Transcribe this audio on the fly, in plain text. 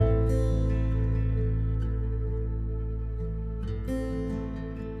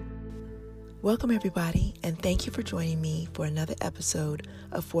Welcome everybody, and thank you for joining me for another episode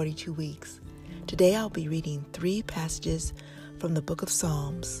of 42 Weeks. Today I'll be reading 3 passages from the book of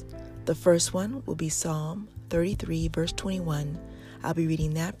Psalms. The first one will be Psalm 33 verse 21. I'll be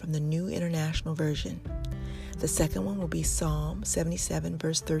reading that from the New International Version. The second one will be Psalm 77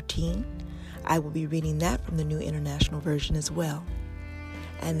 verse 13. I will be reading that from the New International Version as well.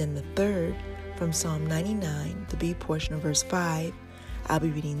 And then the third from Psalm 99, the B portion of verse 5. I'll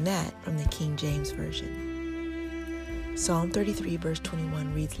be reading that from the King James Version. Psalm 33 verse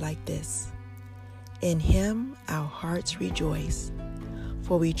 21 reads like this: In him our hearts rejoice,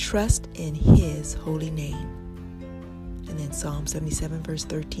 for we trust in his holy name. And then Psalm 77 verse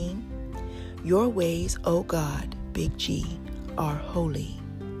 13, Your ways, O God, big G, are holy.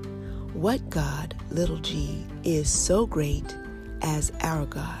 What God, little g, is so great as our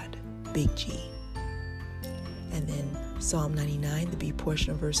God, big G. And then Psalm 99, the B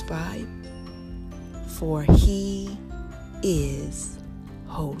portion of verse 5, For he is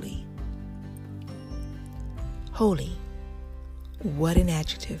holy. Holy. What an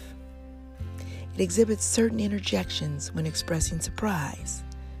adjective. It exhibits certain interjections when expressing surprise,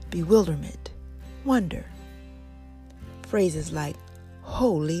 bewilderment, wonder. Phrases like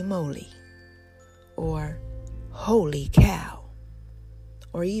holy moly, or holy cow,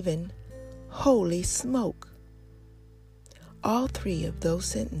 or even holy smoke. All 3 of those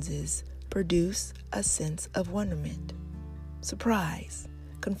sentences produce a sense of wonderment, surprise,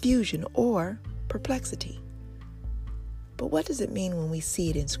 confusion, or perplexity. But what does it mean when we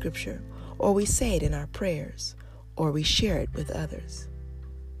see it in Scripture, or we say it in our prayers, or we share it with others?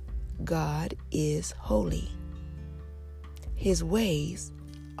 God is holy. His ways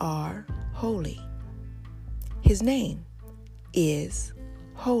are holy. His name is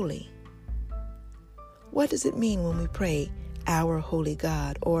holy. What does it mean when we pray, Our holy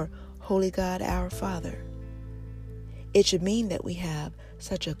God, or Holy God our Father? It should mean that we have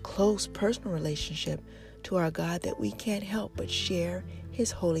such a close personal relationship to our God that we can't help but share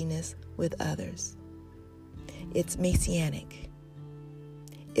his holiness with others. It's messianic.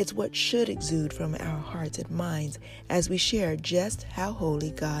 It's what should exude from our hearts and minds as we share just how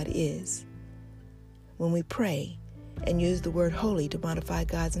holy God is. When we pray and use the word holy to modify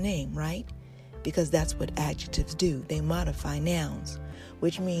God's name, right? Because that's what adjectives do. They modify nouns,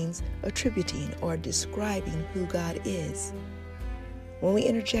 which means attributing or describing who God is. When we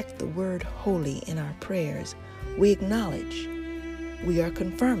interject the word holy in our prayers, we acknowledge, we are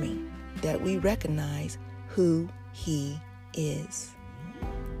confirming that we recognize who he is.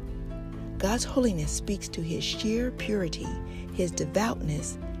 God's holiness speaks to his sheer purity, his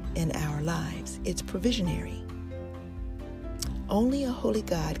devoutness in our lives. It's provisionary. Only a holy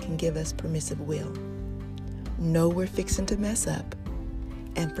God can give us permissive will, know we're fixing to mess up,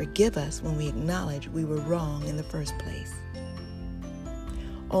 and forgive us when we acknowledge we were wrong in the first place.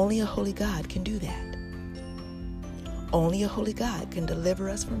 Only a holy God can do that. Only a holy God can deliver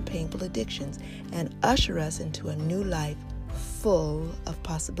us from painful addictions and usher us into a new life full of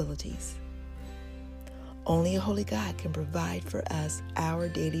possibilities. Only a holy God can provide for us our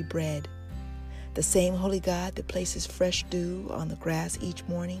daily bread. The same holy God that places fresh dew on the grass each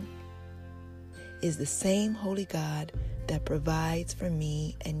morning is the same holy God that provides for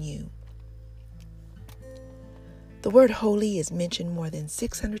me and you. The word holy is mentioned more than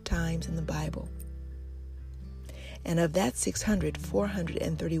 600 times in the Bible. And of that 600,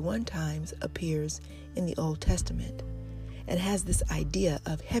 431 times appears in the Old Testament and has this idea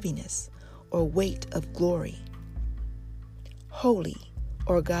of heaviness or weight of glory. Holy,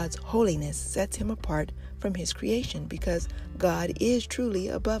 or God's holiness, sets him apart from his creation because God is truly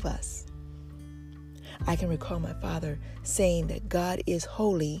above us. I can recall my father saying that God is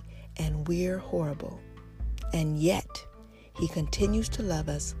holy and we're horrible. And yet, he continues to love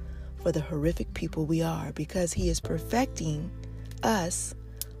us for the horrific people we are because he is perfecting us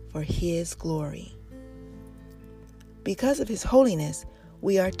for his glory. Because of his holiness,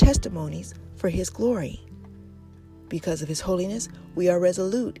 we are testimonies for his glory. Because of his holiness, we are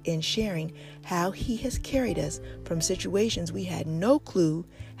resolute in sharing how he has carried us from situations we had no clue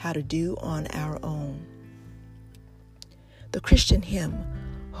how to do on our own. The Christian hymn,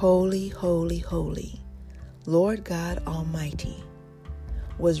 Holy, Holy, Holy, Lord God Almighty,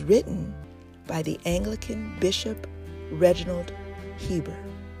 was written by the Anglican Bishop Reginald Heber,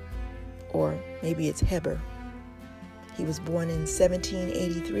 or maybe it's Heber. He was born in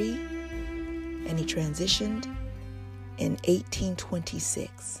 1783 and he transitioned in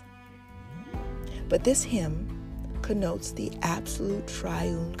 1826. But this hymn connotes the absolute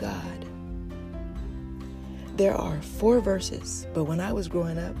triune God. There are 4 verses, but when I was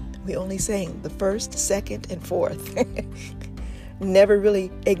growing up, we only sang the first, second, and fourth. Never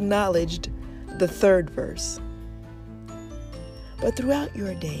really acknowledged the 3rd verse. But throughout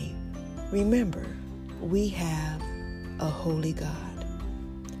your day, remember, we have a holy God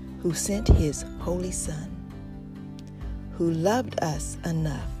who sent his holy Son, who loved us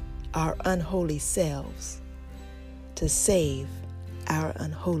enough, our unholy selves, to save our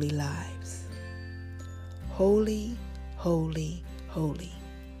unholy lives. Holy, holy, holy,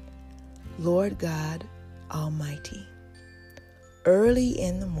 Lord God Almighty, early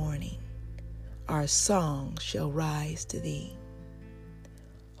in the morning our song shall rise to thee.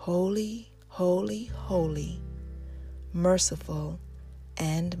 Holy, holy, holy, merciful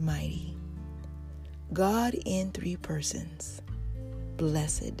and mighty, God in 3 persons,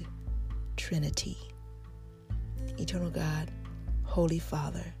 blessed Trinity. Eternal God, Holy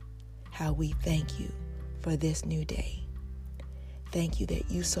Father, how we thank you for this new day. Thank you that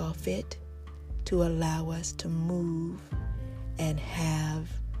you saw fit to allow us to move and have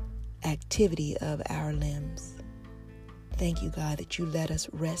activity of our limbs. Thank you, God, that you let us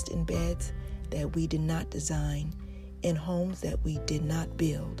rest in beds that we did not design, in homes that we did not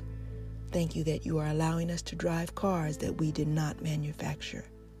build. Thank you that you are allowing us to drive cars that we did not manufacture.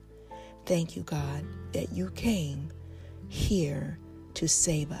 Thank you, God, that you came here to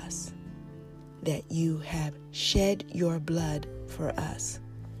save us, that you have shed your blood for us,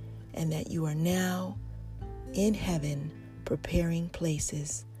 and that you are now in heaven preparing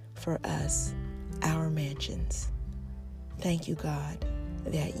places for us, our mansions. Thank you, God,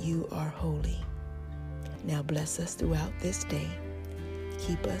 that you are holy. Now bless us throughout this day.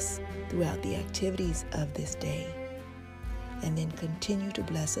 Keep us throughout the activities of this day. And then continue to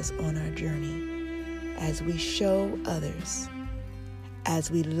bless us on our journey as we show others,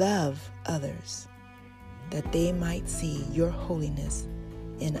 as we love others, that they might see your holiness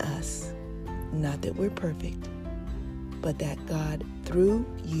in us. Not that we're perfect, but that God, through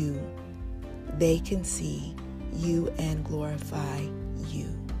you, they can see you and glorify you.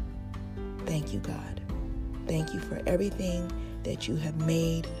 Thank you, God. Thank you for everything that you have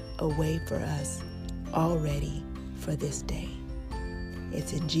made a way for us already for this day.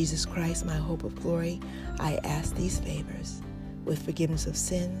 It's in Jesus Christ, my hope of glory, I ask these favors with forgiveness of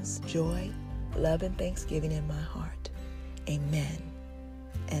sins, joy, love, and thanksgiving in my heart. Amen.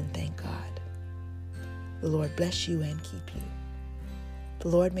 And thank God. The Lord bless you and keep you. The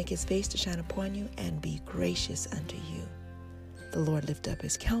Lord make his face to shine upon you and be gracious unto you. The Lord lift up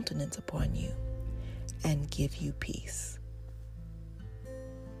his countenance upon you and give you peace.